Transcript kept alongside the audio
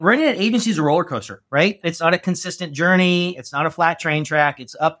running an agency is a roller coaster, right? It's not a consistent journey. It's not a flat train track.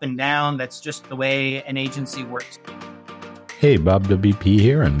 It's up and down. That's just the way an agency works. Hey, Bob WP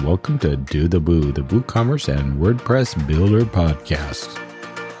here, and welcome to Do the Woo, the WooCommerce and WordPress Builder Podcast.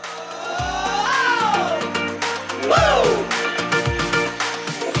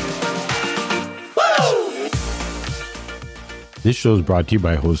 This show is brought to you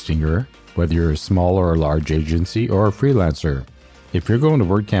by Hostinger, whether you're a small or a large agency or a freelancer. If you're going to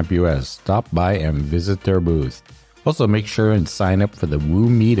WordCamp US, stop by and visit their booth. Also, make sure and sign up for the Woo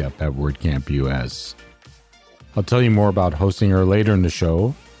Meetup at WordCamp US. I'll tell you more about Hostinger later in the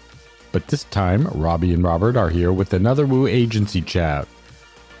show, but this time, Robbie and Robert are here with another Woo AgencyChat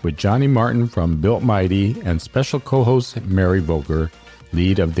with Jonny Martin from Built Mighty and special co-host Mary Voelker,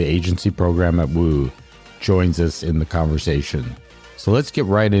 lead of the agency program at Woo, joins us in the conversation. So let's get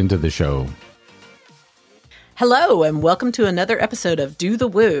right into the show. Hello, and welcome to another episode of Do the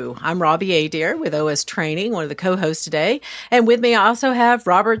Woo. I'm Robbie Adair with OS Training, one of the co-hosts today. And with me, I also have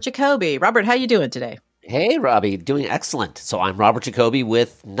Robert Jacoby. Robert, how you doing today? Hey, Robbie, doing excellent. So I'm Robert Jacoby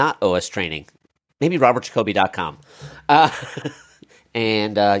with not OS Training, maybe robertjacoby.com.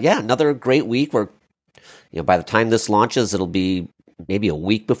 Another great week. We're, by the time this launches, it'll be maybe a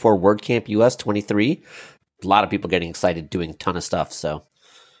week before WordCamp US 23. A lot of people getting excited, doing a ton of stuff. So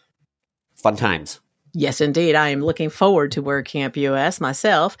fun times. Yes, indeed. I am looking forward to WordCamp US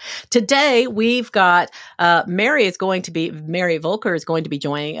myself. Today, we've got Mary Voelker is going to be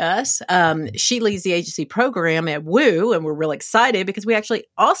joining us. She leads the agency program at Woo, and we're really excited because we actually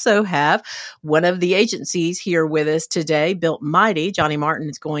also have one of the agencies here with us today, Built Mighty. Jonny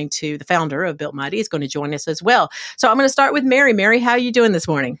Martin the founder of Built Mighty, is going to join us as well. So I'm going to start with Mary. Mary, how are you doing this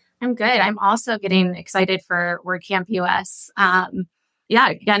morning? I'm good. I'm also getting excited for WordCamp US.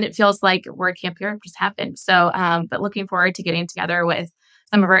 Again, it feels like WordCamp Europe just happened. So, but looking forward to getting together with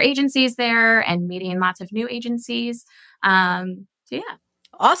some of our agencies there and meeting lots of new agencies.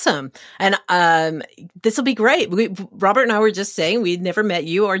 Awesome. And this will be great. Robert and I were just saying we'd never met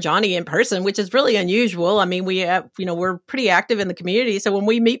you or Jonny in person, which is really unusual. I mean, we have, we're pretty active in the community. So when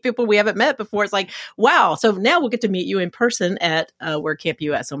we meet people we haven't met before, it's like, wow. So now we'll get to meet you in person at WordCamp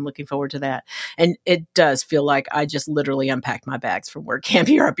US. So I'm looking forward to that. And it does feel like I just literally unpacked my bags from WordCamp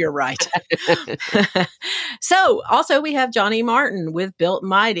Europe. You're right. So also we have Jonny Martin with Built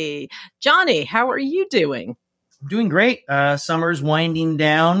Mighty. Jonny, how are you doing? Doing great. Summer's winding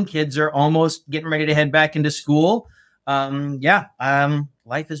down. Kids are almost getting ready to head back into school.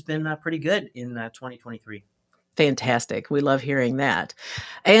 Life has been pretty good in 2023. Fantastic. We love hearing that.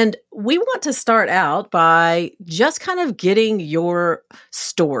 And we want to start out by just kind of getting your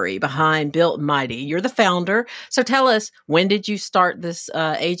story behind Built Mighty. You're the founder. So tell us, when did you start this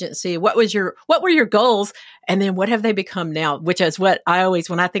agency? What were your goals? And then what have they become now? Which is what I always,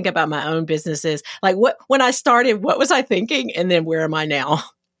 when I think about my own businesses, like when I started, what was I thinking? And then where am I now?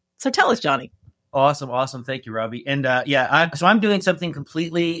 So tell us, Jonny. Awesome. Thank you, Robbie. And so I'm doing something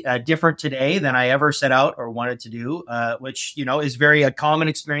completely different today than I ever set out or wanted to do, which, is very a common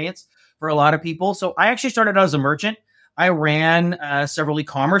experience for a lot of people. So I actually started out as a merchant. I ran several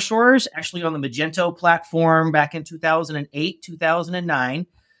e-commerce stores, actually on the Magento platform back in 2008, 2009.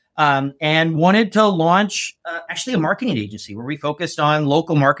 And wanted to launch actually a marketing agency where we focused on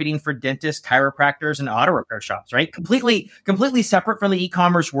local marketing for dentists, chiropractors, and auto repair shops, right? Completely separate from the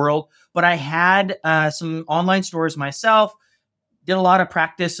e-commerce world. But I had some online stores myself, did a lot of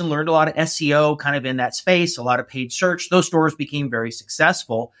practice and learned a lot of SEO kind of in that space, a lot of paid search. Those stores became very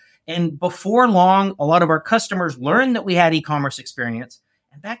successful. And before long, a lot of our customers learned that we had e-commerce experience.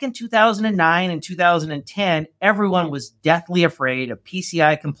 And back in 2009 and 2010, everyone was deathly afraid of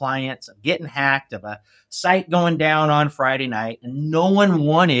PCI compliance, of getting hacked, of a site going down on Friday night. And no one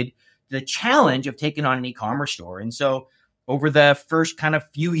wanted the challenge of taking on an e-commerce store. And so over the first kind of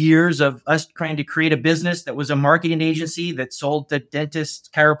few years of us trying to create a business that was a marketing agency that sold to dentists,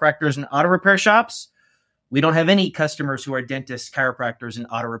 chiropractors, and auto repair shops, we don't have any customers who are dentists, chiropractors, and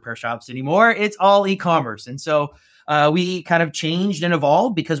auto repair shops anymore. It's all e-commerce. And so we kind of changed and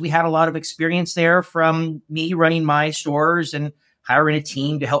evolved because we had a lot of experience there from me running my stores and hiring a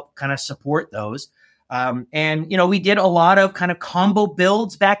team to help kind of support those. We did a lot of kind of combo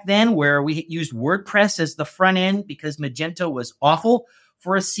builds back then where we used WordPress as the front end because Magento was awful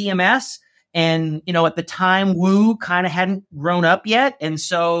for a CMS. And, at the time, Woo kind of hadn't grown up yet. And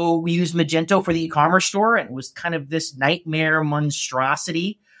so we used Magento for the e-commerce store. And it was kind of this nightmare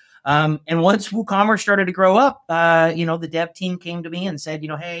monstrosity. And once WooCommerce started to grow up, the dev team came to me and said,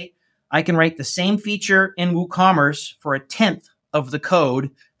 hey, I can write the same feature in WooCommerce for 1/10 of the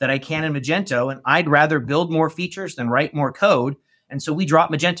code that I can in Magento. And I'd rather build more features than write more code. And so we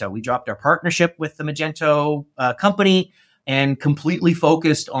dropped Magento. We dropped our partnership with the Magento company and completely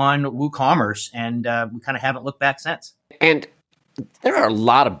focused on WooCommerce. And we kind of haven't looked back since. And there are a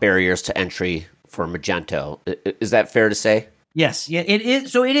lot of barriers to entry for Magento. Is that fair to say? Yes, yeah, it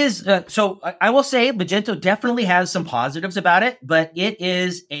is. So it is. So I will say Magento definitely has some positives about it, but it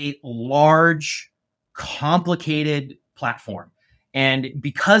is a large, complicated platform. And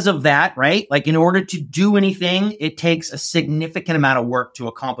because of that, right, like in order to do anything, it takes a significant amount of work to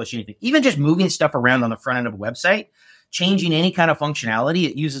accomplish anything. Even just moving stuff around on the front end of a website, changing any kind of functionality,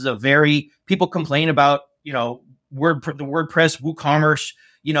 it uses people complain about, the WordPress, WooCommerce,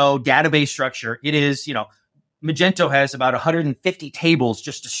 database structure. It is, Magento has about 150 tables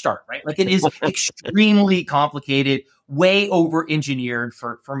just to start, right? Like it is extremely complicated, way over engineered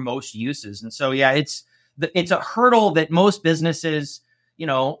for most uses. And so, yeah, it's a hurdle that most businesses,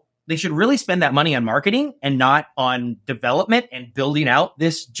 they should really spend that money on marketing and not on development and building out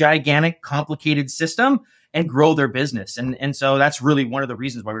this gigantic, complicated system and grow their business. And so that's really one of the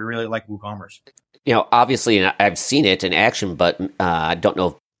reasons why we really like WooCommerce. Obviously, I've seen it in action, but I don't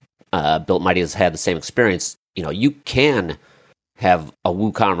know if Built Mighty has had the same experience. You can have a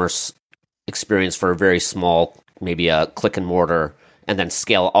WooCommerce experience for a very small, maybe a click and mortar, and then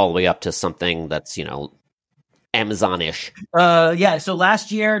scale all the way up to something that's, Amazon-ish. Yeah. So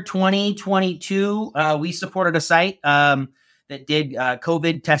last year, 2022, we supported a site that did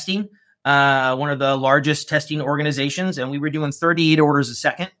COVID testing, one of the largest testing organizations, and we were doing 38 orders a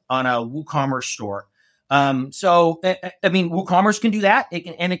second on a WooCommerce store. So, WooCommerce can do that.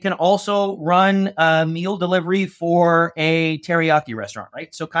 It can also run a meal delivery for a teriyaki restaurant,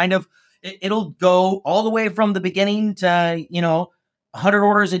 right? So kind of, it'll go all the way from the beginning to, 100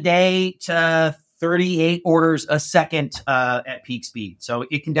 orders a day to 38 orders a second, at peak speed. So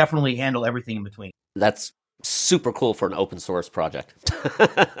it can definitely handle everything in between. That's super cool for an open source project.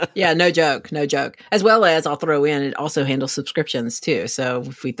 Yeah, no joke. As well as I'll throw in, it also handles subscriptions too. So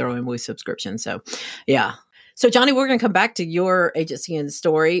if we throw in Woo subscription. So yeah. So Jonny, we're going to come back to your agency and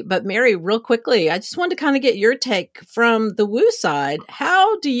story, but Mary, real quickly, I just wanted to kind of get your take from the Woo side.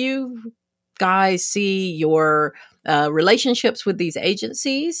 How do you guys see your relationships with these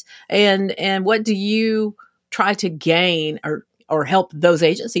agencies, and what do you try to gain or help those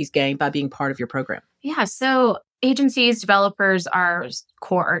agencies gain by being part of your program? Yeah, so agencies, developers are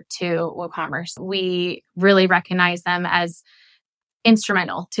core to WooCommerce. We really recognize them as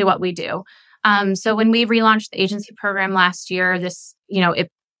instrumental to what we do. So when we relaunched the agency program last year, this,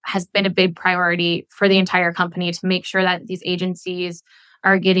 it has been a big priority for the entire company to make sure that these agencies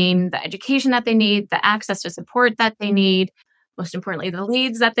are getting the education that they need, the access to support that they need, most importantly, the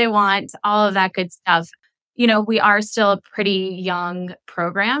leads that they want, all of that good stuff. We are still a pretty young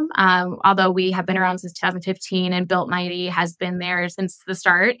program, although we have been around since 2015 and Built Mighty has been there since the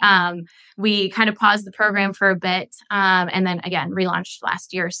start. We kind of paused the program for a bit and then again relaunched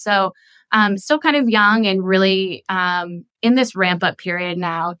last year. So still kind of young and really in this ramp up period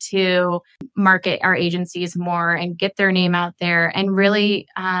now to market our agencies more and get their name out there and really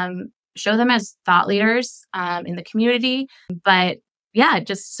show them as thought leaders in the community. But yeah,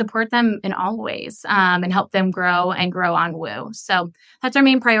 just support them in all ways and help them grow on Woo. So that's our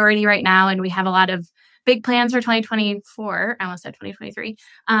main priority right now. And we have a lot of big plans for 2024. I almost said 2023.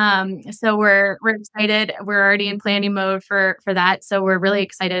 So we're excited. We're already in planning mode for that. So we're really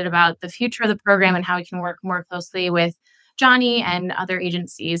excited about the future of the program and how we can work more closely with Jonny and other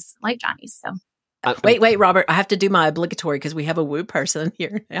agencies like Jonny's. So. Wait, Robert, I have to do my obligatory because we have a Woo person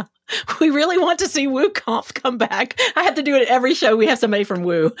here now. We really want to see WooConf come back. I have to do it at every show. We have somebody from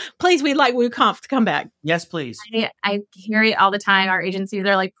Woo. Please, we'd like WooConf to come back. Yes, please. I hear it all the time. Our agencies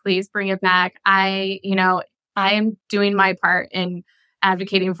are like, please bring it back. I am doing my part in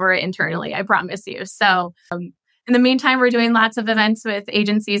advocating for it internally. I promise you. So in the meantime, we're doing lots of events with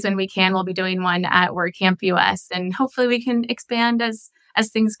agencies when we can. We'll be doing one at WordCamp US, and hopefully we can expand as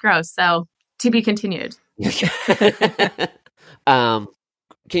things grow. So to be continued. Can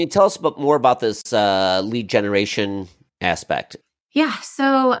you tell us more about this lead generation aspect? Yeah.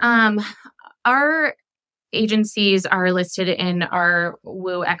 So our agencies are listed in our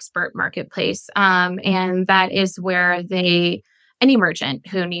Woo Expert Marketplace. And that is where any merchant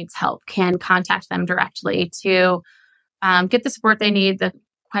who needs help can contact them directly to get the support they need, the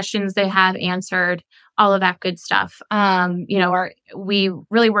questions they have answered, all of that good stuff. We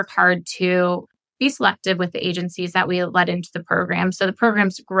really work hard to be selective with the agencies that we let into the program. So the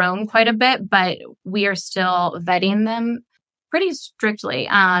program's grown quite a bit, but we are still vetting them pretty strictly,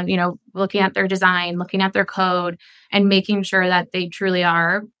 looking at their design, looking at their code, and making sure that they truly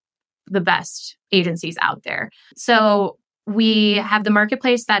are the best agencies out there. So we have the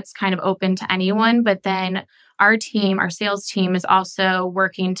marketplace that's kind of open to anyone, but then our sales team is also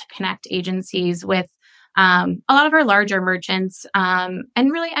working to connect agencies with a lot of our larger merchants, and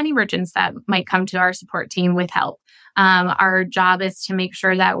really any merchants that might come to our support team with help. Our job is to make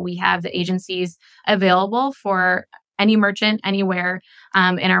sure that we have the agencies available for any merchant anywhere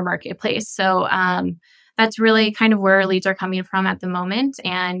in our marketplace. So that's really kind of where leads are coming from at the moment.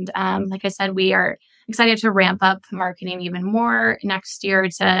 And like I said, we are excited to ramp up marketing even more next year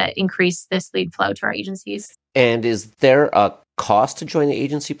to increase this lead flow to our agencies. And is there a cost to join the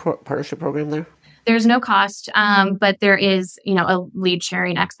agency partnership program there? There's no cost, but there is, a lead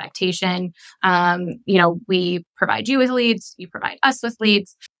sharing expectation. We provide you with leads, you provide us with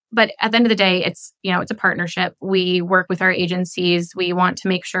leads. But at the end of the day, it's a partnership. We work with our agencies. We want to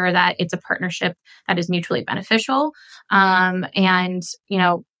make sure that it's a partnership that is mutually beneficial. Again,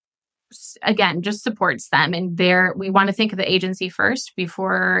 just supports them. And we want to think of the agency first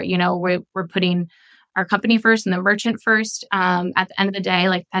before, we're putting our company first and the merchant first. At the end of the day,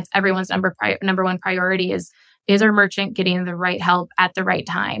 like that's everyone's number one priority is our merchant getting the right help at the right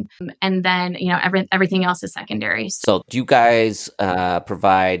time? And then, everything else is secondary. So do you guys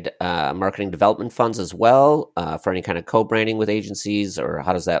provide marketing development funds as well for any kind of co-branding with agencies, or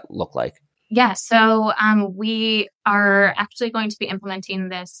how does that look like? Yeah, so we are actually going to be implementing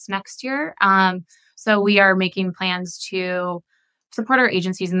this next year. So we are making plans to support our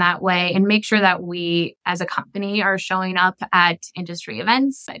agencies in that way and make sure that we as a company are showing up at industry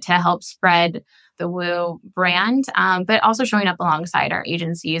events to help spread the Woo brand, but also showing up alongside our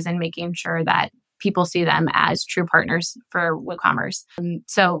agencies and making sure that people see them as true partners for WooCommerce.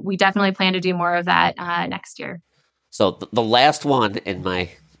 So we definitely plan to do more of that next year. So the last one in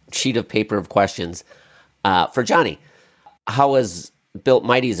my sheet of paper of questions for Jonny, how has Built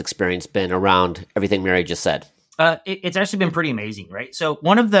Mighty's experience been around everything Mary just said? It's actually been pretty amazing, right? So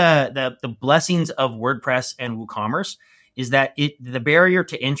one of the blessings of WordPress and WooCommerce is that the barrier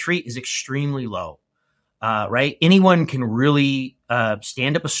to entry is extremely low, right? Anyone can really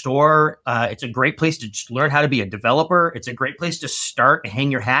stand up a store. It's a great place to just learn how to be a developer. It's a great place to start and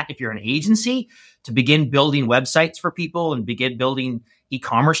hang your hat if you're an agency, to begin building websites for people and begin building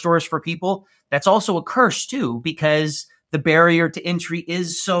e-commerce stores for people. That's also a curse too, because the barrier to entry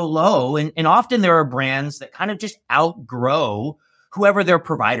is so low. And often there are brands that kind of just outgrow whoever their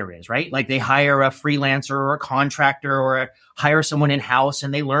provider is, right? Like they hire a freelancer or a contractor or hire someone in-house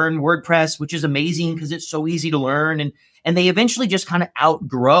and they learn WordPress, which is amazing because it's so easy to learn. And they eventually just kind of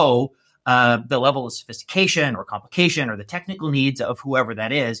outgrow the level of sophistication or complication or the technical needs of whoever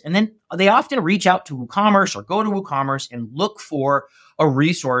that is. And then they often reach out to WooCommerce or go to WooCommerce and look for a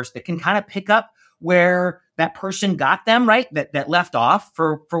resource that can kind of pick up where that person got them, right? That left off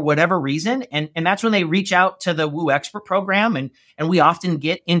for whatever reason. And that's when they reach out to the Woo Expert program. And we often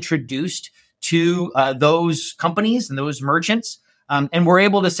get introduced to those companies and those merchants. And we're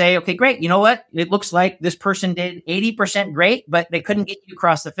able to say, okay, great. You know what? It looks like this person did 80% great, but they couldn't get you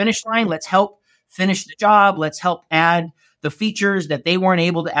across the finish line. Let's help finish the job. Let's help add the features that they weren't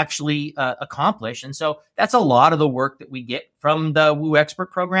able to actually accomplish. And so that's a lot of the work that we get from the Woo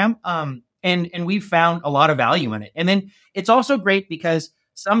Expert program. And we've found a lot of value in it. And then it's also great because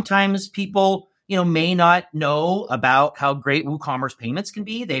sometimes people, may not know about how great WooCommerce payments can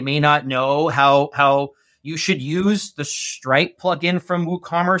be. They may not know how you should use the Stripe plugin from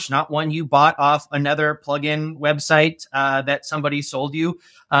WooCommerce, not one you bought off another plugin website that somebody sold you,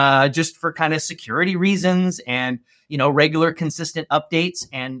 just for kind of security reasons and, regular consistent updates.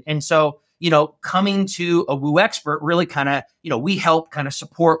 And so, coming to a Woo Expert really kind of, we help kind of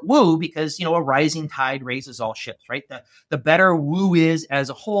support Woo because, a rising tide raises all ships, right? The better Woo is as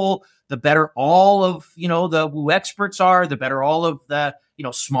a whole, the better all of, the Woo Experts are, the better all of the,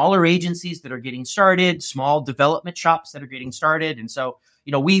 smaller agencies that are getting started, small development shops that are getting started. And so,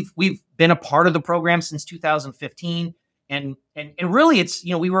 we've been a part of the program since 2015. And really it's,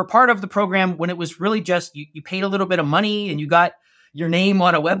 we were a part of the program when it was really just, you paid a little bit of money and you got your name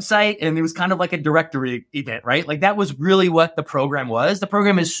on a website and it was kind of like a directory event, right? Like that was really what the program was. The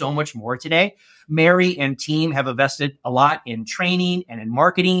program is so much more today. Mary and team have invested a lot in training and in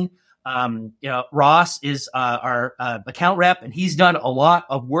marketing. Ross is our account rep, and he's done a lot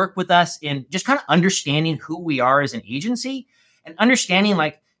of work with us in just kind of understanding who we are as an agency and understanding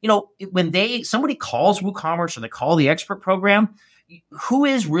when somebody calls WooCommerce or they call the expert program, who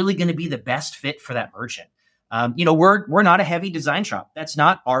is really going to be the best fit for that merchant. We're not a heavy design shop. That's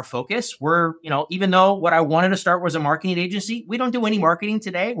not our focus. We're, even though what I wanted to start was a marketing agency, we don't do any marketing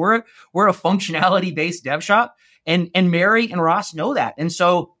today. We're a functionality based dev shop, and Mary and Ross know that. And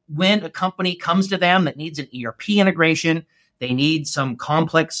so when a company comes to them that needs an ERP integration, they need some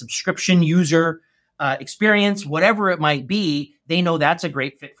complex subscription user experience, whatever it might be, they know that's a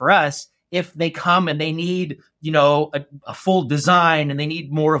great fit for us. If they come and they need, a full design and they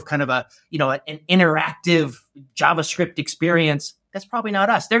need more of kind of an interactive JavaScript experience, that's probably not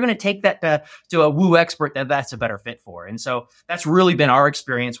us. They're going to take that to a Woo expert that's a better fit for. And so that's really been our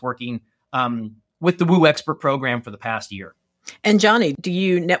experience working with the Woo expert program for the past year. And Jonny, do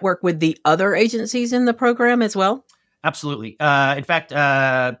you network with the other agencies in the program as well? Absolutely. In fact,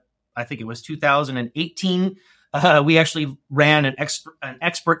 I think it was 2018. We actually ran an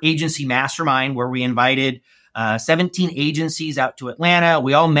expert agency mastermind where we invited 17 agencies out to Atlanta.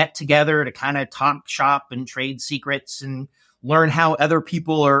 We all met together to kind of talk shop and trade secrets and learn how other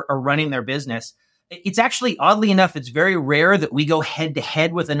people are running their business. It's actually, oddly enough, it's very rare that we go head to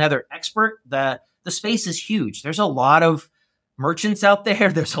head with another expert. The space is huge. There's a lot of merchants out there.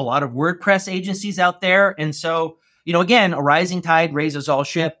 There's a lot of WordPress agencies out there. And so, again, a rising tide raises all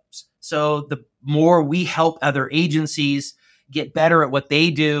ships. So the more we help other agencies get better at what they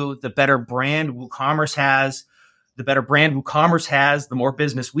do, the better brand WooCommerce has. The better brand WooCommerce has, the more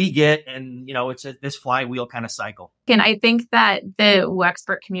business we get. And, it's this flywheel kind of cycle. And I think that the Woo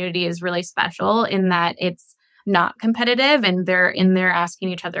expert community is really special in that it's not competitive and they're in there asking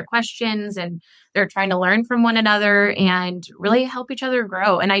each other questions and they're trying to learn from one another and really help each other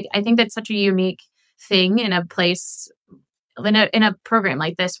grow. And I think that's such a unique thing in a place, in a program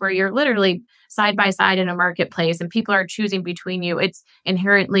like this, where you're literally side by side in a marketplace and people are choosing between you. It's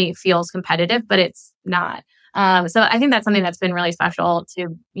inherently feels competitive, but it's not. So I think that's something that's been really special to,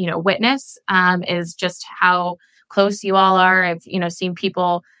 witness, is just how close you all are. I've, seen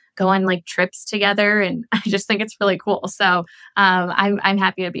people go on like trips together and I just think it's really cool. So, I'm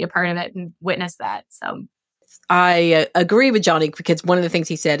happy to be a part of it and witness that. So I agree with Jonny, because one of the things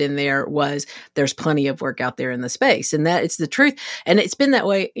he said in there was there's plenty of work out there in the space, and that it's the truth. And it's been that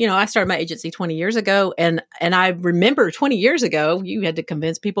way. I started my agency 20 years ago, and I remember 20 years ago, you had to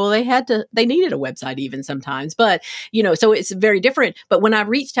convince people they needed a website even sometimes, but so it's very different. But when I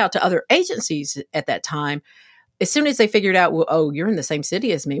reached out to other agencies at that time, as soon as they figured out, well, oh, you're in the same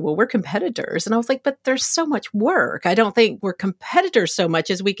city as me. Well, we're competitors. And I was like, but there's so much work. I don't think we're competitors so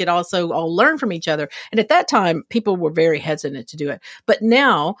much as we could also all learn from each other. And at that time, people were very hesitant to do it. But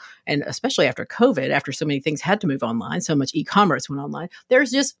now, and especially after COVID, after so many things had to move online, so much e-commerce went online,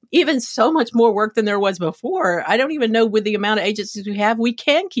 there's just even so much more work than there was before. I don't even know with the amount of agencies we have, we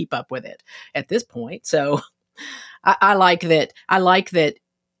can keep up with it at this point. So I like that.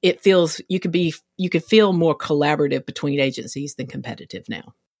 It feels you could feel more collaborative between agencies than competitive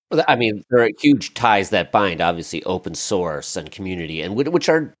now. Well, I mean, there are huge ties that bind, obviously, open source and community, and which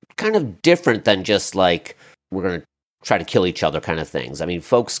are kind of different than just like we're going to try to kill each other kind of things. I mean,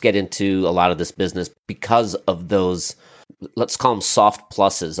 folks get into a lot of this business because of those, let's call them soft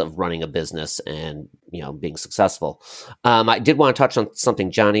pluses of running a business and being successful. I did want to touch on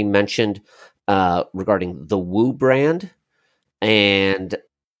something Jonny mentioned regarding the Woo brand, and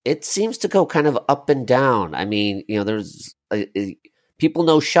it seems to go kind of up and down. I mean, there's people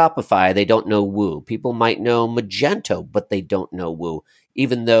know Shopify, they don't know Woo. People might know Magento, but they don't know Woo,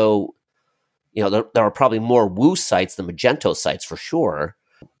 even though, there are probably more Woo sites than Magento sites for sure.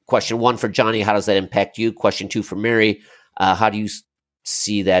 Question 1 for Jonny, how does that impact you? Question 2 for Mary, how do you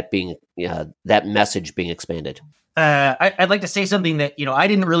see that being, that message being expanded? I'd like to say something that, I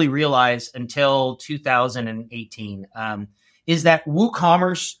didn't really realize until 2018. Is that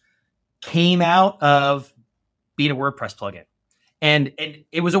WooCommerce came out of being a WordPress plugin. And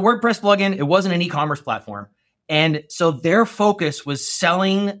it was a WordPress plugin. It wasn't an e-commerce platform. And so their focus was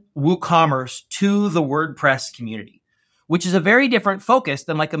selling WooCommerce to the WordPress community, which is a very different focus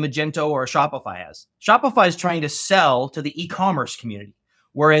than like a Magento or a Shopify has. Shopify is trying to sell to the e-commerce community,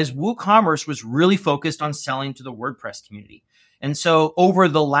 whereas WooCommerce was really focused on selling to the WordPress community. And so over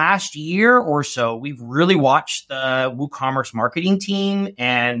the last year or so, we've really watched the WooCommerce marketing team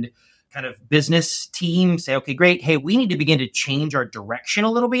and kind of business team say, okay, great. Hey, we need to begin to change our direction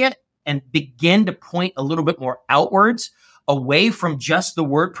a little bit and begin to point a little bit more outwards away from just the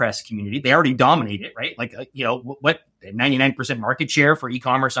WordPress community. They already dominate it, right? Like, what 99% market share for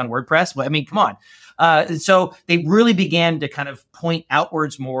e-commerce on WordPress? Well, I mean, come on. So they really began to kind of point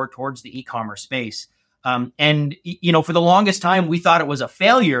outwards more towards the e-commerce space. And for the longest time, we thought it was a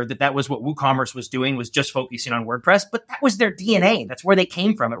failure that was what WooCommerce was doing, was just focusing on WordPress, but that was their DNA. That's where they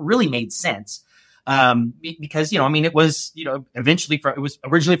came from. It really made sense. Because, it was, it was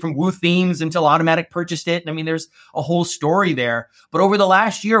originally from Woo Themes until Automatic purchased it. And I mean, there's a whole story there, but over the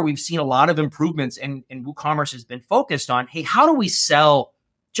last year, we've seen a lot of improvements and WooCommerce has been focused on, hey, how do we sell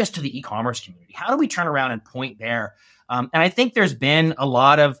just to the e-commerce community? How do we turn around and point there? And I think there's been a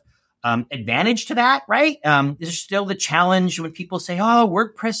lot of advantage to that, right? There's still the challenge when people say, oh,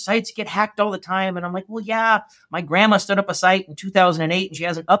 WordPress sites get hacked all the time. And I'm like, well, yeah, my grandma stood up a site in 2008 and she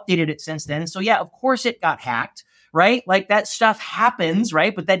hasn't updated it since then. So yeah, of course it got hacked, right? Like that stuff happens,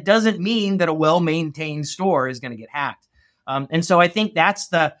 right? But that doesn't mean that a well-maintained store is going to get hacked. And so I think that's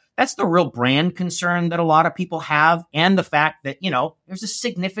the real brand concern that a lot of people have. And the fact that, there's a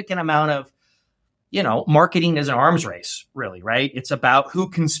significant amount of, marketing is an arms race, really, right? It's about who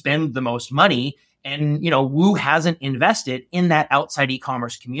can spend the most money. And, Woo hasn't invested in that outside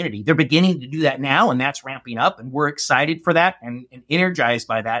e-commerce community. They're beginning to do that now, and that's ramping up. And we're excited for that and energized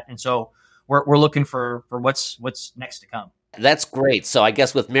by that. And so we're looking for what's next to come. That's great. So I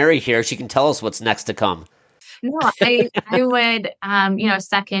guess with Mary here, she can tell us what's next to come. No, I would,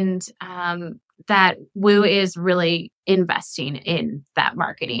 second that Woo is really investing in that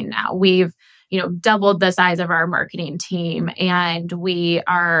marketing now. We've, doubled the size of our marketing team, and we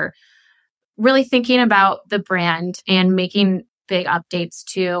are really thinking about the brand and making big updates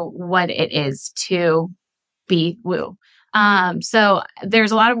to what it is to be Woo. So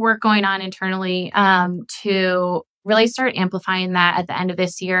there's a lot of work going on internally to really start amplifying that at the end of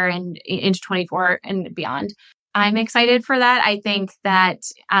this year and into 24 and beyond. I'm excited for that. I think that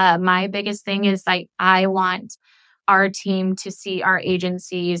my biggest thing is I want our team to see our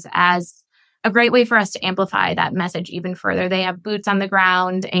agencies as a great way for us to amplify that message even further. They have boots on the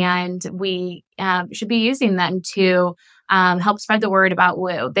ground, and we should be using them to help spread the word about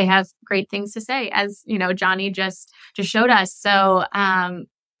Woo. They have great things to say, as Jonny just showed us. So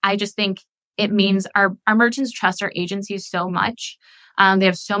I just think it means our merchants trust our agencies so much. They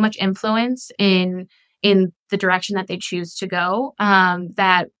have so much influence in the direction that they choose to go,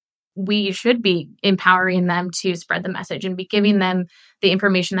 that we should be empowering them to spread the message and be giving them the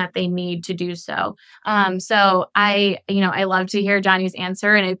information that they need to do so. So I love to hear Jonny's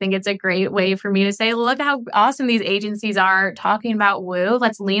answer. And I think it's a great way for me to say, look how awesome these agencies are talking about Woo.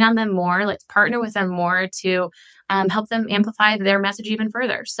 Let's lean on them more. Let's partner with them more to help them amplify their message even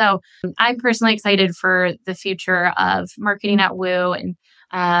further. So I'm personally excited for the future of marketing at Woo. And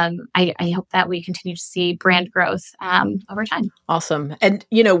I hope that we continue to see brand growth over time. Awesome. And,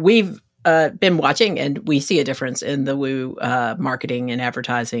 we've been watching, and we see a difference in the Woo marketing and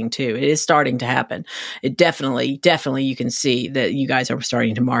advertising too. It is starting to happen. It definitely you can see that you guys are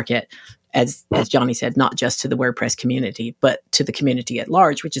starting to market, as Jonny said, not just to the WordPress community, but to the community at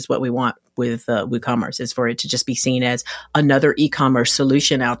large, which is what we want with WooCommerce, is for it to just be seen as another e-commerce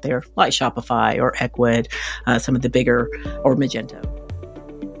solution out there, like Shopify or Ecwid, some of the bigger, or Magento.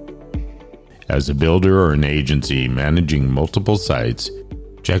 As a builder or an agency managing multiple sites,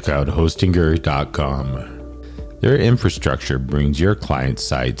 check out Hostinger.com. Their infrastructure brings your client's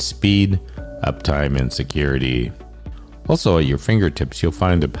site speed, uptime, and security. Also, at your fingertips, you'll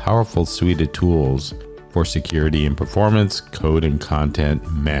find a powerful suite of tools for security and performance, code and content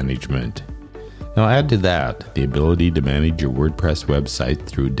management. Now add to that the ability to manage your WordPress website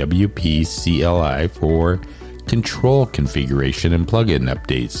through WP CLI for control configuration and plugin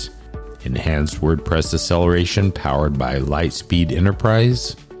updates, enhanced WordPress acceleration powered by Lightspeed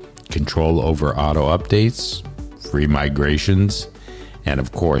Enterprise, control over auto updates, free migrations, and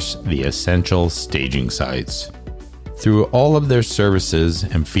of course, the essential staging sites. Through all of their services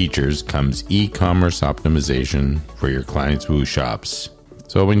and features comes e-commerce optimization for your clients' Woo shops.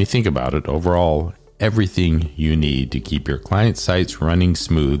 So when you think about it, overall, everything you need to keep your client sites running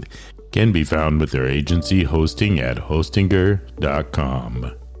smooth can be found with their agency hosting at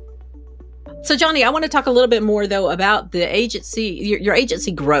Hostinger.com. So, Jonny, I want to talk a little bit more, though, about the agency, your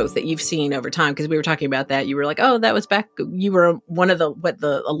agency growth that you've seen over time, because we were talking about that. You were like, oh, that was back, you were one of the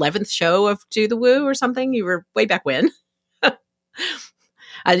 11th show of Do the Woo or something? You were way back when.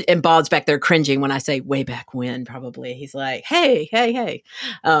 And Bob's back there cringing when I say way back when, probably. He's like, hey.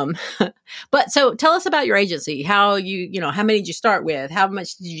 But so tell us about your agency, how how many did you start with? How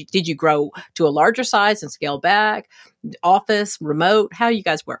much did you grow to a larger size and scale back? Office, remote, how you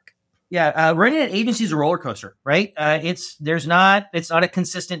guys work? Yeah, running an agency is a roller coaster, right? It's not a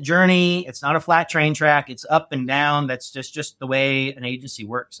consistent journey. It's not a flat train track. It's up and down. That's just the way an agency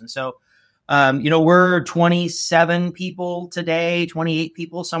works. And so, we're 27 people today, 28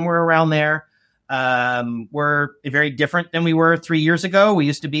 people, somewhere around there. We're very different than we were 3 years ago. We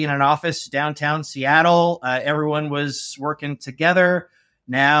used to be in an office downtown Seattle. Everyone was working together.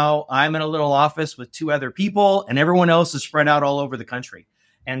 Now I'm in a little office with 2 other people, and everyone else is spread out all over the country.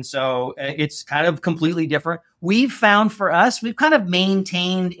 And so it's kind of completely different. We've found for us, we've kind of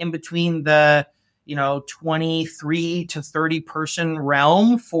maintained in between the, 23 to 30 person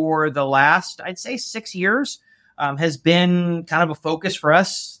realm for the last, I'd say 6 years, has been kind of a focus for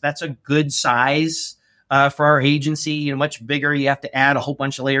us. That's a good size for our agency. Much bigger, you have to add a whole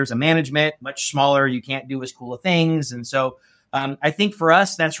bunch of layers of management. Much smaller, you can't do as cool of things. And so I think for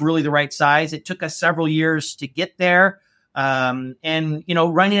us, that's really the right size. It took us several years to get there. And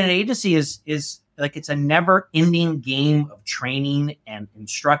running an agency is like, it's a never ending game of training and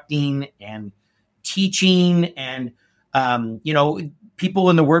instructing and teaching. And,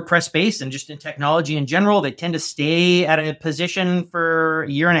 people in the WordPress space and just in technology in general, they tend to stay at a position for a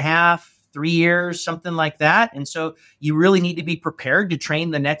year and a half, 3 years, something like that. And so you really need to be prepared to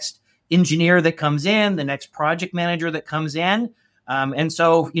train the next engineer that comes in, the next project manager that comes in. And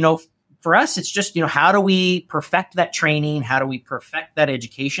so, for us, it's just, how do we perfect that training? How do we perfect that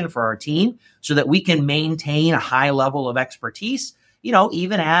education for our team so that we can maintain a high level of expertise,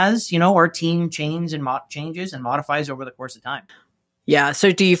 even as, our team changes and modifies over the course of time. Yeah.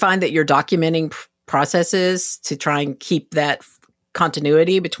 So do you find that you're documenting processes to try and keep that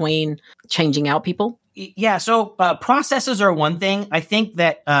continuity between changing out people? Yeah. So processes are one thing. I think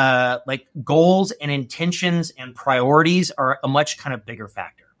that like goals and intentions and priorities are a much kind of bigger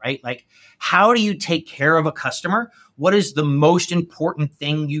factor, right? Like, how do you take care of a customer? What is the most important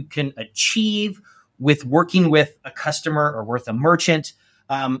thing you can achieve with working with a customer or with a merchant?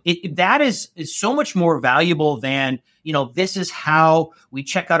 That is so much more valuable than, this is how we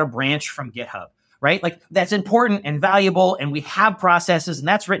check out a branch from GitHub, right? Like, that's important and valuable, and we have processes, and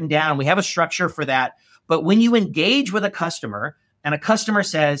that's written down. We have a structure for that. But when you engage with a customer and a customer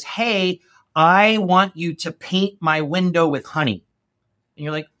says, hey, I want you to paint my window with honey. And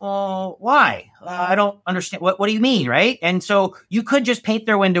you're like, oh, why? I don't understand. What do you mean, right? And so you could just paint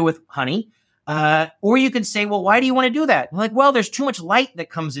their window with honey. Or you could say, well, why do you want to do that? I'm like, well, there's too much light that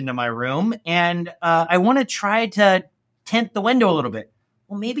comes into my room, and I want to try to tint the window a little bit.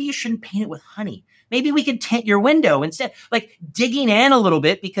 Well, maybe you shouldn't paint it with honey. Maybe we could tint your window instead. Like, digging in a little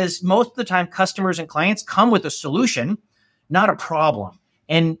bit, because most of the time customers and clients come with a solution, not a problem.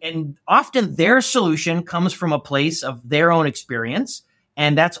 And often their solution comes from a place of their own experience,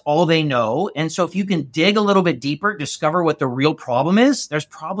 and that's all they know. And so if you can dig a little bit deeper, discover what the real problem is, there's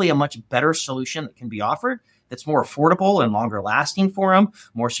probably a much better solution that can be offered that's more affordable and longer lasting for them,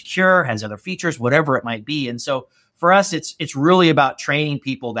 more secure, has other features, whatever it might be. And so for us, it's really about training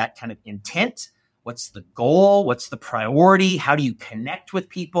people that kind of intent. What's the goal? What's the priority? How do you connect with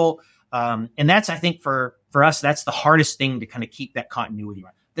people? And that's, I think, for us, that's the hardest thing to kind of keep that continuity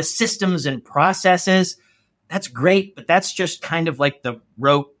around. The systems and processes, that's great, but that's just kind of like the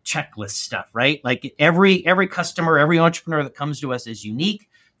rote checklist stuff, right? Like, every customer, every entrepreneur that comes to us is unique.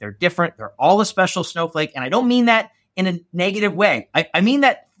 They're different. They're all a special snowflake. And I don't mean that in a negative way. I mean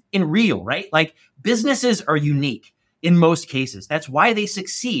that in real, right? Like, businesses are unique in most cases. That's why they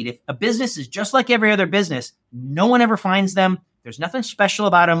succeed. If a business is just like every other business, no one ever finds them. There's nothing special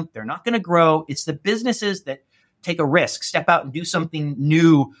about them. They're not going to grow. It's the businesses that take a risk, step out and do something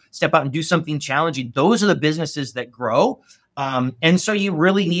new, step out and do something challenging. Those are the businesses that grow. And so you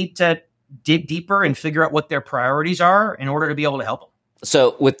really need to dig deeper and figure out what their priorities are in order to be able to help them.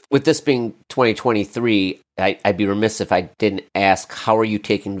 So with this being 2023, I'd be remiss if I didn't ask, how are you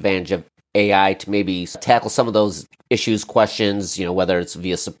taking advantage of AI to maybe tackle some of those issues, questions, whether it's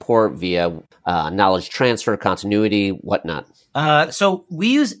via support, via knowledge transfer, continuity, whatnot? So we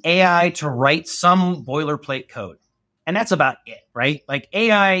use AI to write some boilerplate code, and that's about it, right? Like,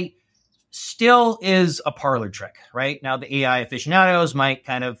 AI still is a parlor trick, right? Now, the AI aficionados might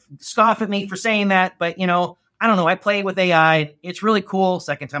kind of scoff at me for saying that, but, I don't know. I play with AI. It's really cool.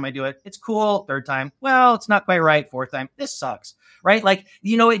 Second time I do it, it's cool. Third time, well, it's not quite right. Fourth time, this sucks, right? Like,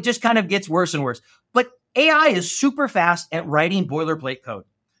 it just kind of gets worse and worse. But AI is super fast at writing boilerplate code.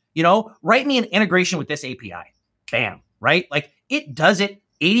 Write me an integration with this API. Bam, right? Like, it does it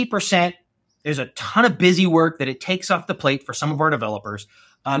 80%. There's a ton of busy work that it takes off the plate for some of our developers.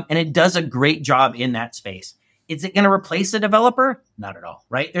 And it does a great job in that space. Is it going to replace a developer? Not at all,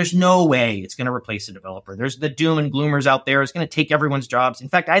 right? There's no way it's going to replace a developer. There's the doom and gloomers out there. It's going to take everyone's jobs. In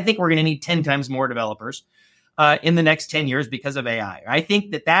fact, I think we're going to need 10 times more developers in the next 10 years because of AI. I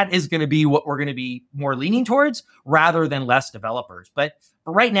think that is going to be what we're going to be more leaning towards rather than less developers. But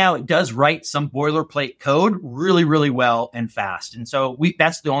right now, it does write some boilerplate code really, really well and fast. And so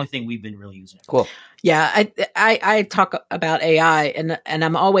that's the only thing we've been really using. Cool. Yeah, I talk about AI, and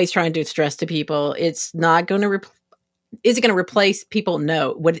I'm always trying to stress to people, it's not going to is it going to replace people?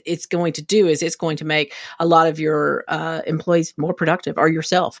 No. What it's going to do is it's going to make a lot of your employees more productive, or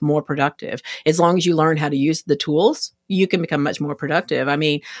yourself more productive. As long as you learn how to use the tools, you can become much more productive. I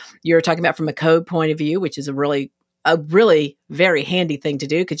mean, you're talking about from a code point of view, which is a really very handy thing to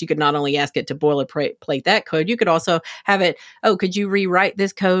do, because you could not only ask it to boilerplate that code, you could also have it, could you rewrite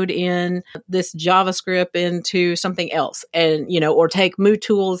this code in this JavaScript into something else? And, or take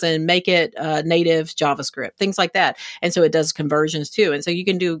MooTools and make it native JavaScript, things like that. And so it does conversions too. And so you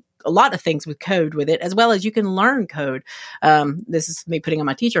can do a lot of things with code with it, as well as you can learn code. This is me putting on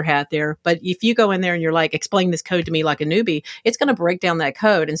my teacher hat there. But if you go in there and you're like, explain this code to me like a newbie, it's going to break down that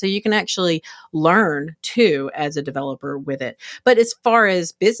code. And so you can actually learn too as a developer with it. But as far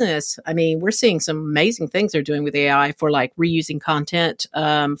as business, I mean, we're seeing some amazing things they're doing with AI for like reusing content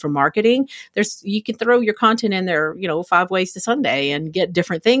for marketing. You can throw your content in there, 5 ways to Sunday and get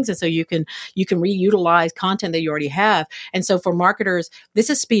different things. And so you can reutilize content that you already have. And so for marketers, this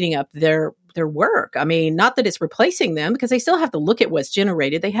is speeding up their work. I mean, not that it's replacing them, because they still have to look at what's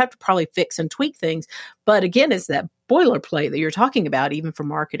generated. They have to probably fix and tweak things. But again, it's that boilerplate that you're talking about, even for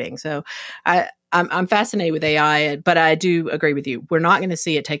marketing. So I'm fascinated with AI, but I do agree with you. We're not going to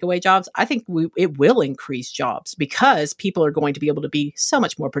see it take away jobs. I think it will increase jobs, because people are going to be able to be so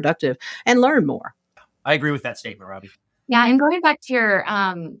much more productive and learn more. I agree with that statement, Robbie. Yeah, and going back to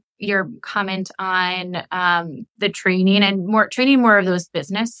your comment on the training and more of those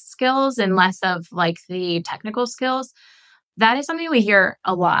business skills and less of like the technical skills, that is something we hear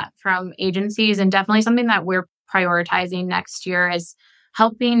a lot from agencies, and definitely something that we're prioritizing next year is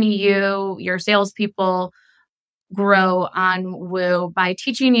helping your salespeople grow on Woo by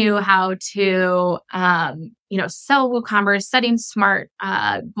teaching you how to, sell WooCommerce, setting smart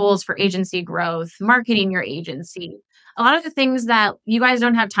goals for agency growth, marketing your agency. A lot of the things that you guys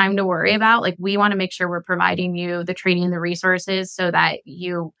don't have time to worry about, like we want to make sure we're providing you the training and the resources so that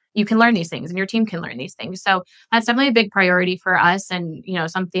you can learn these things and your team can learn these things. So that's definitely a big priority for us, and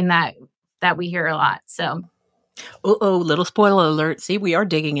something that we hear a lot. So. Little spoiler alert. See, we are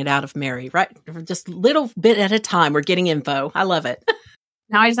digging it out of Mary, right? Just a little bit at a time. We're getting info. I love it.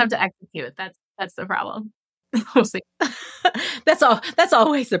 Now I just have to execute. That's the problem. We'll see. That's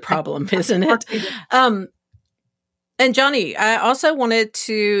always the problem, isn't it? And Jonny, I also wanted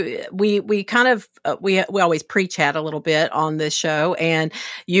to, we kind of, we always pre-chat a little bit on this show, and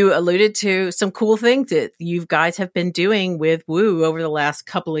you alluded to some cool things that you guys have been doing with Woo over the last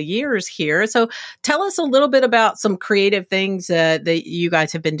couple of years here. So tell us a little bit about some creative things that you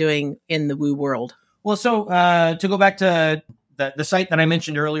guys have been doing in the Woo world. Well, so to go back to the site that I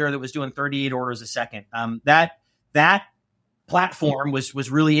mentioned earlier that was doing 38 orders a second, that platform was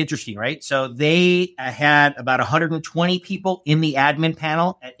really interesting, right? So they had about 120 people in the admin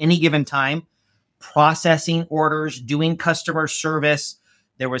panel at any given time, processing orders, doing customer service.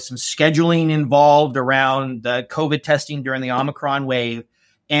 There was some scheduling involved around the COVID testing during the Omicron wave.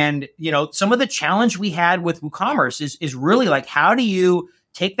 And, some of the challenge we had with WooCommerce is really like, how do you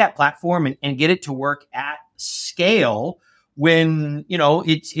take that platform and get it to work at scale when,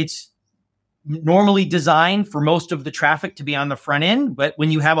 it's normally designed for most of the traffic to be on the front end. But when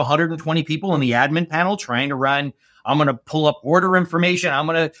you have 120 people in the admin panel trying to run, I'm going to pull up order information, I'm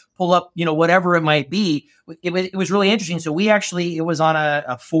going to pull up, whatever it might be. It was really interesting. So it was on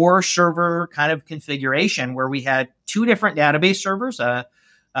a 4 server kind of configuration where we had 2 different database servers, a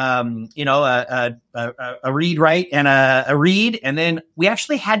read write and a read. And then we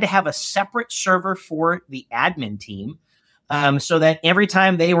actually had to have a separate server for the admin team. So that every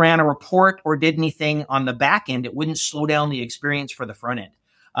time they ran a report or did anything on the back end, it wouldn't slow down the experience for the front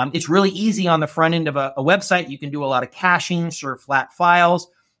end. It's really easy on the front end of a website. You can do a lot of caching, serve flat files.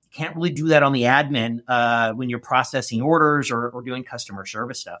 You can't really do that on the admin when you're processing orders or doing customer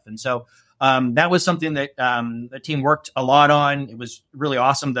service stuff. And so that was something that the team worked a lot on. It was really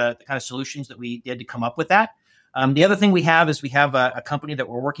awesome, the kind of solutions that we did to come up with that. The other thing we have is we have a company that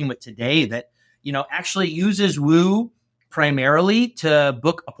we're working with today that, actually uses Woo primarily to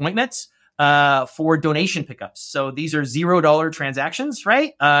book appointments for donation pickups. So these are $0 transactions,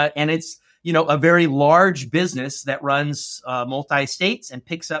 right? And it's, a very large business that runs multi-states and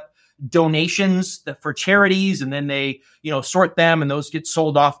picks up donations for charities. And then they, sort them and those get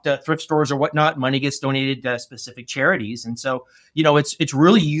sold off to thrift stores or whatnot. Money gets donated to specific charities. And so, it's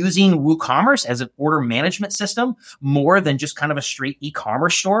really using WooCommerce as an order management system more than just kind of a straight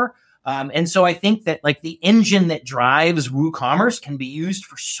e-commerce store. And so I think that like the engine that drives WooCommerce can be used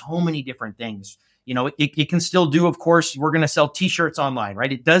for so many different things. It can still do, of course, we're going to sell t-shirts online,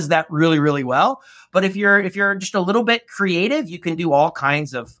 right? It does that really, really well. But if you're just a little bit creative, you can do all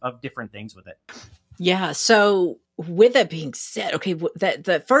kinds of different things with it. Yeah. So with that being said, okay, that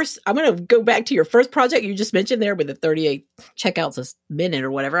the first, I'm going to go back to your first project you just mentioned there with the 38 checkouts a minute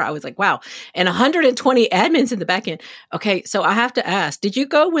or whatever. I was like, wow. And 120 admins in the back end. Okay. So I have to ask, did you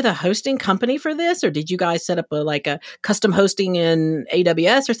go with a hosting company for this, or did you guys set up a custom hosting in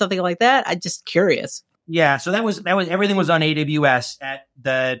AWS or something like that? I'm just curious. Yeah. So that was everything was on AWS at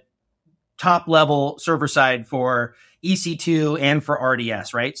the top level server side for EC2 and for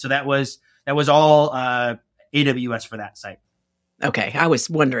RDS, right? So that was all AWS for that site. Okay. I was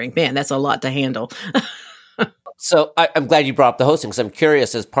wondering, man, that's a lot to handle. So I'm glad you brought up the hosting, because I'm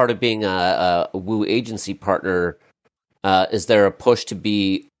curious, as part of being a Woo agency partner, is there a push to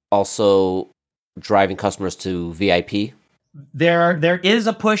be also driving customers to VIP? There is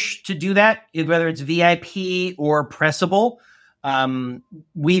a push to do that, whether it's VIP or Pressable.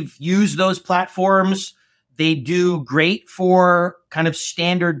 We've used those platforms. They do great for kind of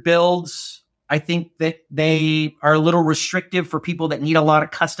standard builds. I think that they are a little restrictive for people that need a lot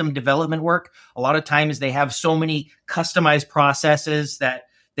of custom development work. A lot of times they have so many customized processes that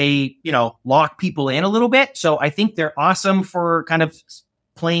they, lock people in a little bit. So I think they're awesome for kind of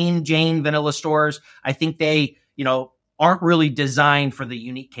plain Jane vanilla stores. I think they, aren't really designed for the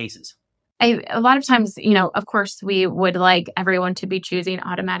unique cases. A lot of times, of course, we would like everyone to be choosing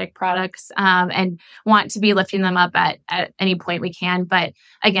automatic products and want to be lifting them up at any point we can. But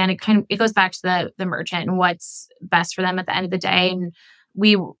again, it goes back to the merchant and what's best for them at the end of the day. And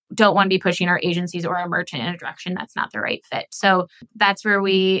we don't want to be pushing our agencies or our merchant in a direction that's not the right fit. So that's where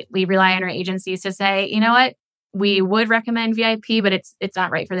we rely on our agencies to say, you know what, we would recommend VIP, but it's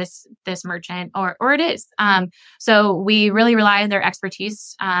not right for this merchant, or it is. So we really rely on their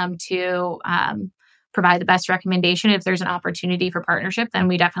expertise to provide the best recommendation. If there's an opportunity for partnership, then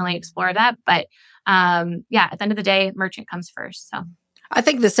we definitely explore that. But at the end of the day, merchant comes first. So I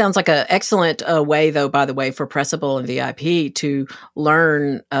think this sounds like an excellent way, though, by the way, for Pressable and VIP to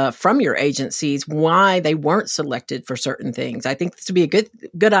learn from your agencies why they weren't selected for certain things. I think this would be a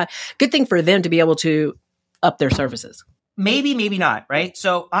good thing for them to be able to up their services. Maybe, maybe not, right?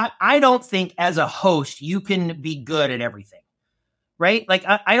 So I don't think as a host, you can be good at everything, right? Like,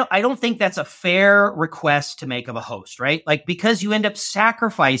 I don't think that's a fair request to make of a host, right? Like, because you end up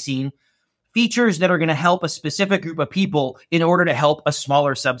sacrificing features that are going to help a specific group of people in order to help a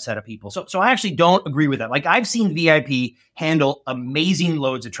smaller subset of people. So I actually don't agree with that. Like, I've seen VIP handle amazing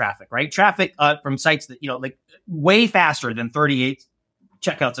loads of traffic, right? Traffic from sites that, like way faster than 38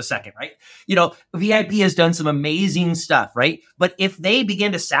 checkouts a second, right? VIP has done some amazing stuff, right? But if they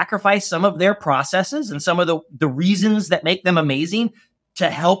begin to sacrifice some of their processes and some of the reasons that make them amazing to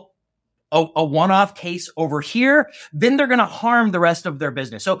help a one-off case over here, then they're going to harm the rest of their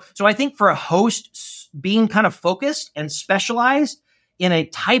business. So I think for a host, being kind of focused and specialized in a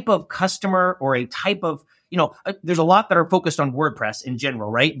type of customer or a type of, there's a lot that are focused on WordPress in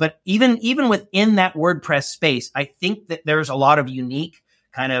general, right? But even within that WordPress space, I think that there's a lot of unique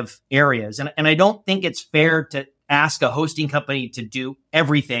kind of areas. And I don't think it's fair to ask a hosting company to do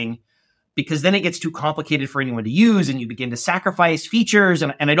everything, because then it gets too complicated for anyone to use and you begin to sacrifice features.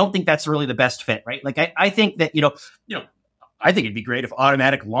 And I don't think that's really the best fit, right? Like, I think that, I think it'd be great if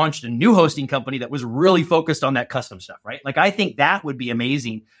Automatic launched a new hosting company that was really focused on that custom stuff, right? Like, I think that would be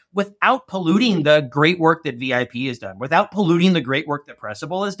amazing without polluting the great work that VIP has done, without polluting the great work that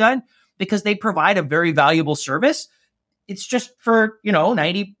Pressable has done, because they provide a very valuable service. It's just for,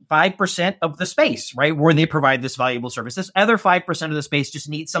 95% of the space, right? Where they provide this valuable service. This other 5% of the space just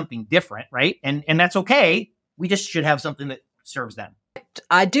needs something different, right? And that's okay. We just should have something that serves them.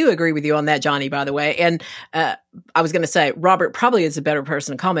 I do agree with you on that, Jonny, by the way. And I was going to say, Robert probably is a better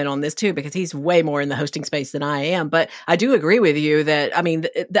person to comment on this too, because he's way more in the hosting space than I am. But I do agree with you that,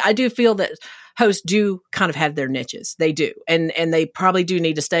 I do feel that hosts do kind of have their niches. They do. And they probably do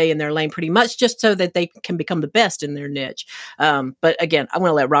need to stay in their lane pretty much just so that they can become the best in their niche. But again, I'm going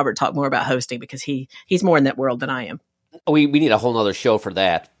to let Robert talk more about hosting because he's more in that world than I am. We need a whole nother show for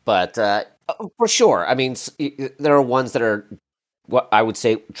that. But for sure, there are ones that are, what I would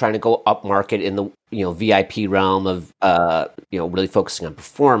say, trying to go up market in the VIP realm of really focusing on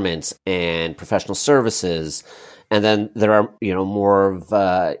performance and professional services, and then there are more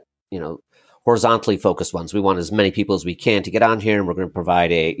of horizontally focused ones. We want as many people as we can to get on here, and we're going to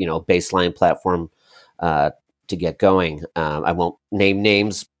provide a baseline platform to get going. I won't name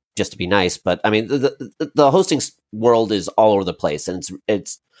names just to be nice, but the hosting world is all over the place, and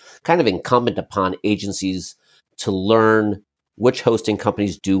it's kind of incumbent upon agencies to learn which hosting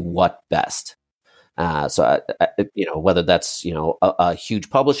companies do what best. So whether that's a huge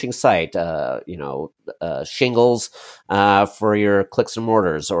publishing site, shingles for your clicks and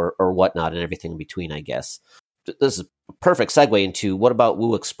mortars or whatnot, and everything in between, I guess. this is a perfect segue into what about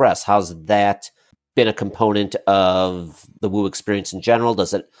Woo Express? How's that been a component of the Woo experience in general?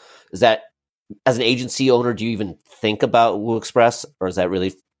 Is that as an agency owner, do you even think about Woo Express, or is that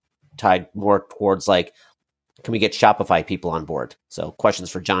really tied more towards like, can we get Shopify people on board? So questions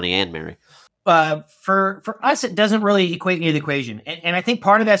for Jonny and Mary. For us, it doesn't really equate into the equation. And I think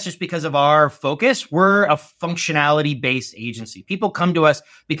part of that's just because of our focus. We're a functionality-based agency. People come to us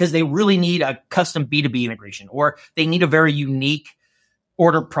because they really need a custom B2B integration, or they need a very unique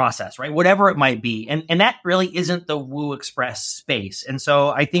order process, right? Whatever it might be. And that really isn't the Woo Express space. And so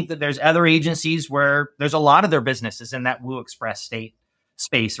I think that there's other agencies where there's a lot of their businesses in that Woo Express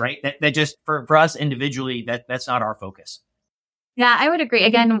space, right? That just for us individually, that's not our focus. Yeah, I would agree.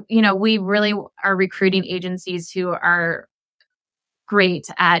 Again, we really are recruiting agencies who are great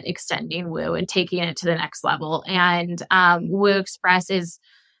at extending Woo and taking it to the next level. And Woo Express is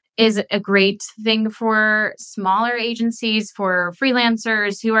a great thing for smaller agencies, for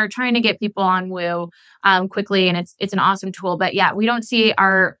freelancers who are trying to get people on Woo quickly. And it's an awesome tool. But yeah, we don't see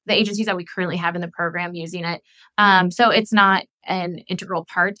the agencies that we currently have in the program using it. So it's not an integral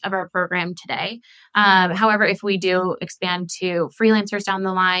part of our program today. However, if we do expand to freelancers down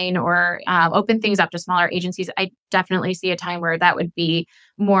the line or open things up to smaller agencies, I definitely see a time where that would be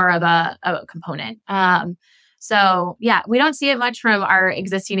more of a component. So yeah, we don't see it much from our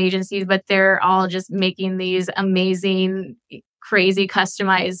existing agencies, but they're all just making these amazing, crazy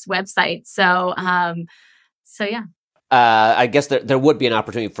customized websites. So yeah. I guess there would be an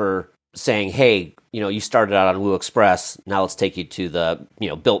opportunity for saying, hey, you started out on Woo Express. Now let's take you to the,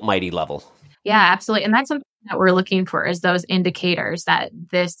 Built Mighty level. Yeah, absolutely. And that's something that we're looking for, is those indicators that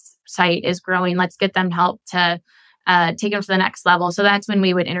this site is growing. Let's get them help to take them to the next level. So that's when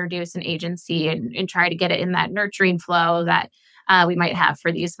we would introduce an agency and try to get it in that nurturing flow that we might have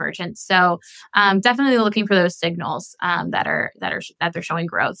for these merchants. So definitely looking for those signals that they're showing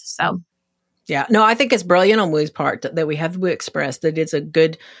growth. So yeah, no, I think it's brilliant on Woo's part that we have Woo Express, that it's a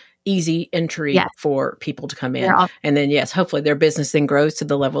good, easy entry for people to come in. And then, yes, hopefully their business then grows to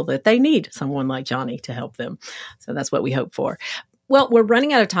the level that they need someone like Jonny to help them. So that's what we hope for. Well, we're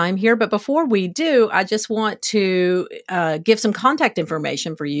running out of time here, but before we do, I just want to give some contact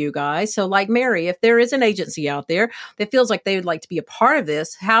information for you guys. So like Mary, if there is an agency out there that feels like they would like to be a part of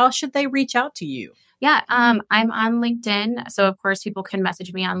this, how should they reach out to you? Yeah, I'm on LinkedIn. So of course people can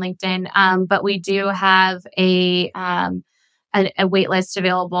message me on LinkedIn, but we do have a wait list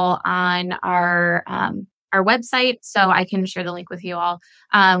available on our website. So I can share the link with you all.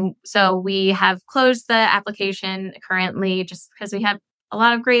 So we have closed the application currently just because we have a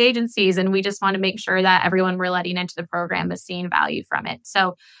lot of great agencies and we just want to make sure that everyone we're letting into the program is seeing value from it.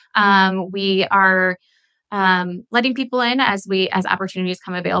 So we are letting people in as opportunities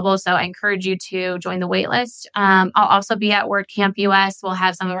come available. So I encourage you to join the wait list. I'll also be at WordCamp US. We'll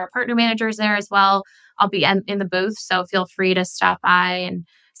have some of our partner managers there as well. I'll be in the booth. So feel free to stop by and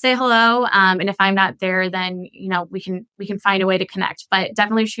say hello. And if I'm not there, then, we can find a way to connect, but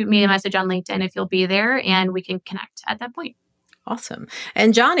definitely shoot me a message on LinkedIn if you'll be there and we can connect at that point. Awesome.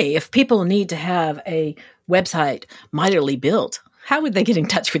 And Jonny, if people need to have a website mightily built, how would they get in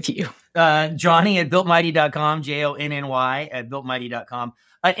touch with you? Jonny at builtmighty.com, JONNY at builtmighty.com.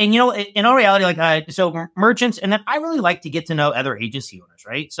 And, in all reality, so merchants, and then I really like to get to know other agency owners,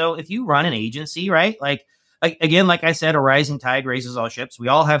 right? So if you run an agency, right, like I said, a rising tide raises all ships. We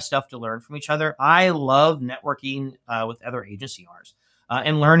all have stuff to learn from each other. I love networking with other agency owners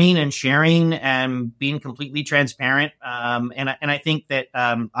and learning and sharing and being completely transparent. And I think that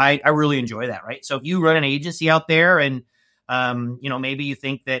I really enjoy that, right? So if you run an agency out there and, maybe you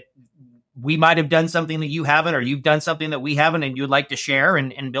think that we might have done something that you haven't, or you've done something that we haven't, and you'd like to share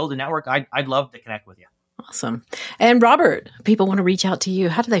and build a network, I'd love to connect with you. Awesome. And Robert, people want to reach out to you.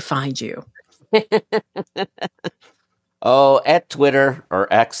 How do they find you? At Twitter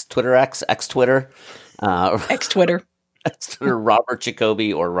or X Twitter. X Twitter, Robert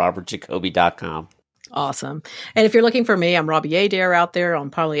Jacoby or robertjacoby.com. Awesome. And if you're looking for me, I'm Robbie Adair out there on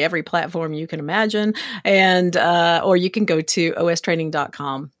probably every platform you can imagine. And, or you can go to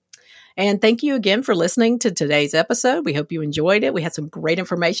ostraining.com. And thank you again for listening to today's episode. We hope you enjoyed it. We had some great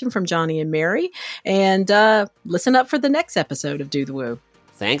information from Jonny and Mary. And listen up for the next episode of Do the Woo.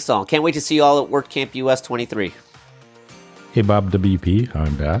 Thanks all. Can't wait to see you all at WordCamp US 23. Hey, Bob WP,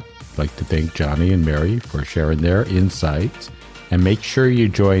 I'm back. I'd like to thank Jonny and Mary for sharing their insights. And make sure you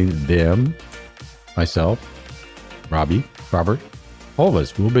join them, myself, Robbie, Robert, all of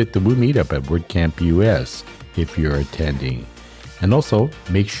us. We'll be at the Woo Meetup at WordCamp US if you're attending. And also,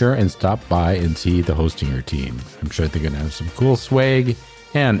 make sure and stop by and see the Hostinger team. I'm sure they're going to have some cool swag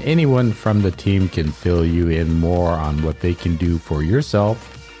And anyone from the team can fill you in more on what they can do for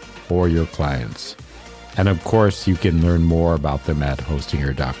yourself or your clients. And of course, you can learn more about them at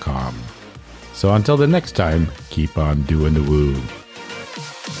Hostinger.com. So until the next time, keep on doing the woo.